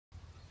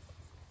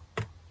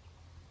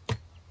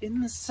In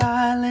the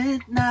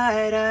silent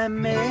night I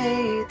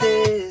made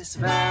this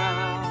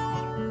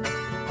vow.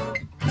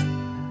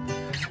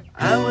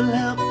 I will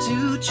help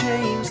to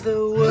change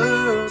the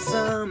world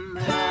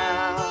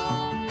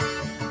somehow.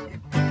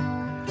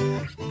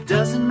 It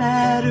doesn't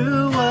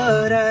matter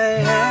what I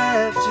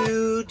have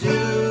to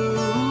do.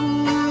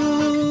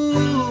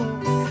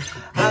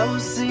 I will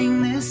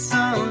sing this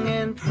song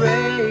and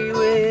pray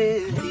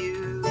with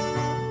you.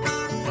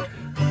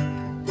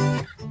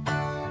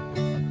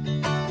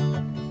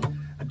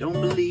 I don't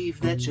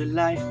believe that your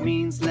life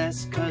means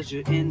less 'cause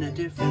you're in a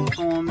different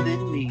form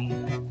than me.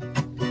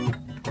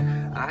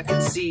 I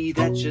can see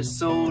that your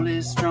soul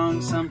is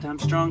strong,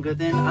 sometimes stronger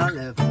than I'll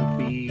ever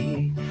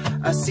be.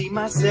 I see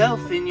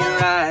myself in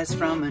your eyes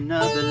from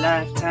another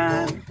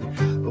lifetime.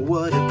 Oh,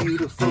 what a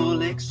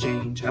beautiful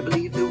exchange. I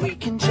believe that we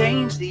can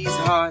change these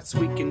hearts.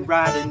 We can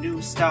write a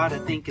new start. I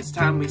think it's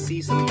time we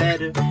see some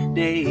better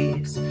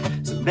days.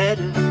 Some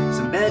better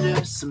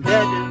days,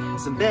 yeah.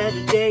 Some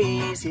better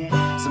days, yeah.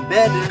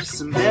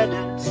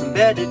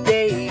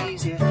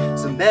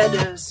 Some better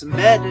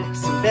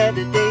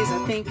days. I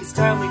think it's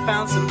time we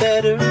found some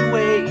better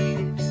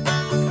ways.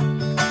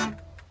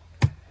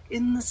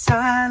 In the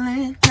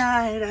silent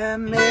night I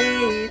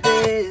made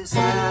this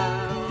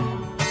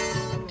vow.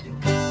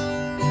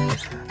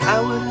 I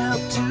will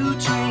help to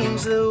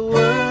change the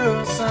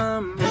world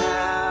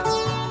somehow.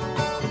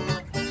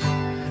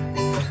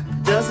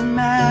 Doesn't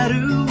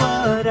matter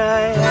what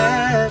I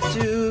have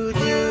to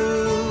do.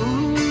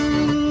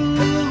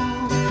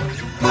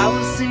 I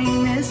will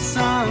sing this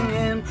song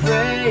and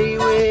pray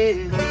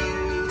with you.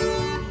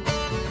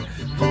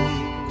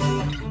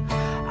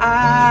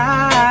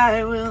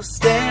 I will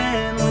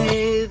stand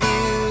with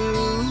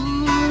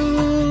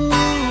you.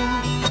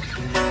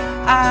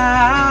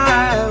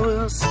 I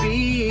will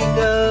speak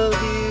of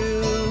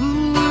you.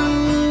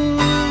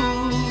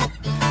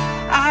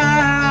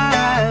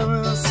 I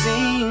will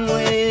sing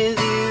with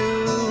you.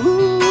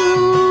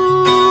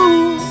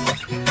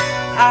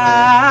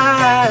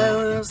 I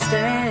will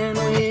stand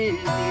with you.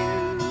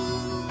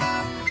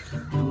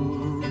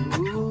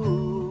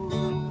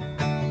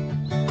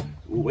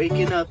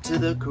 Waking up to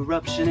the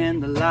corruption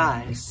and the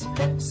lies,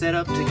 set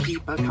up to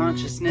keep our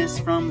consciousness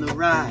from the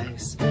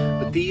rise.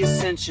 But the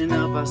ascension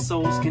of our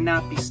souls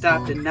cannot be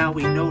stopped, and now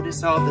we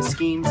notice all the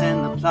schemes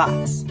and the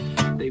plots.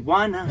 They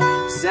wanna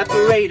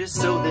separate us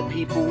so that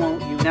people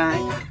won't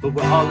unite, but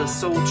we're all a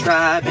soul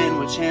tribe and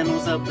we're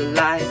channels of the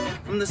light.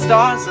 From the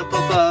stars up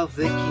above,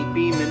 they keep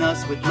beaming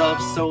us with love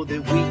so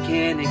that we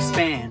can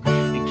expand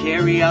and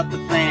carry out the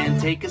plan.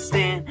 Take a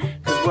stand,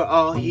 'cause we're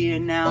all here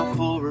now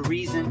for a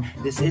reason.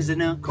 This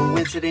isn't a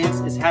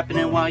coincidence, it's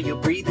happening while you're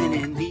breathing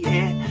in the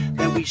air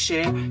that we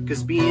share.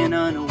 'Cause being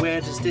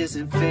unaware just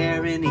isn't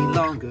fair any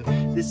longer.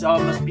 This all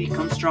must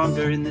become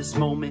stronger in this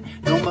moment.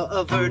 No more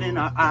averting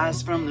our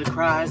eyes from the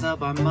cries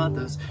of our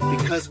mothers,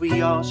 because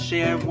we all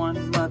share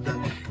one mother.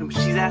 And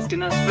she's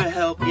asking us for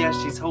help, yeah,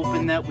 she's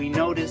hoping that we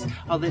notice.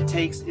 All it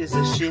takes is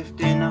a shift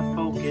in our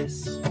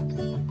focus.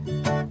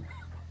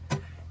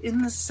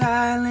 In the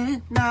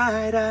silent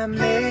night I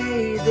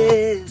made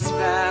this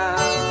vow.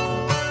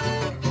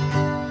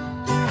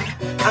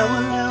 I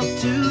will help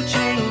to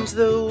change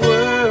the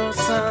world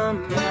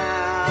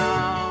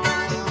somehow.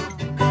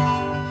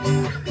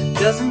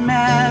 Doesn't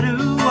matter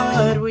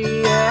what we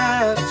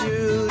have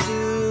to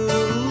do.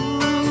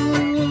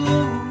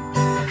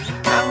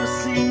 I will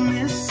sing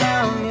this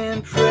song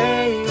and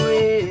pray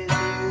with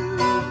you.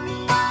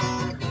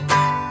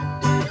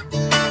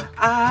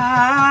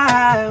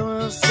 I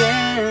will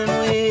stand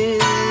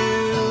with you.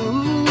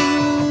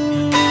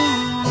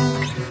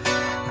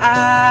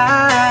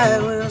 I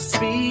will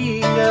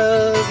speak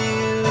of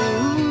you.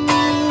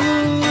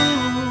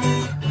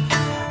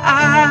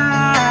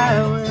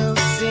 I will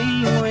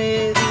sing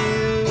with you.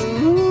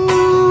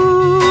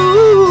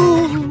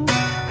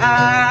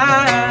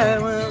 I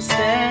will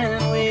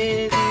stand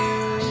with you.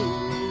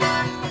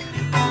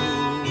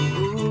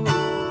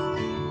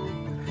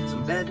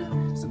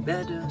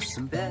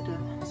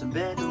 Some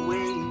better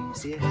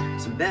ways, yeah.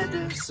 Some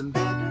better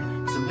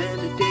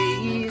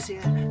days,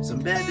 yeah. Some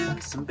better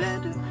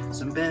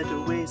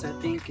ways. I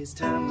think it's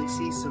time we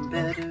see some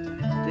better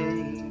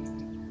days.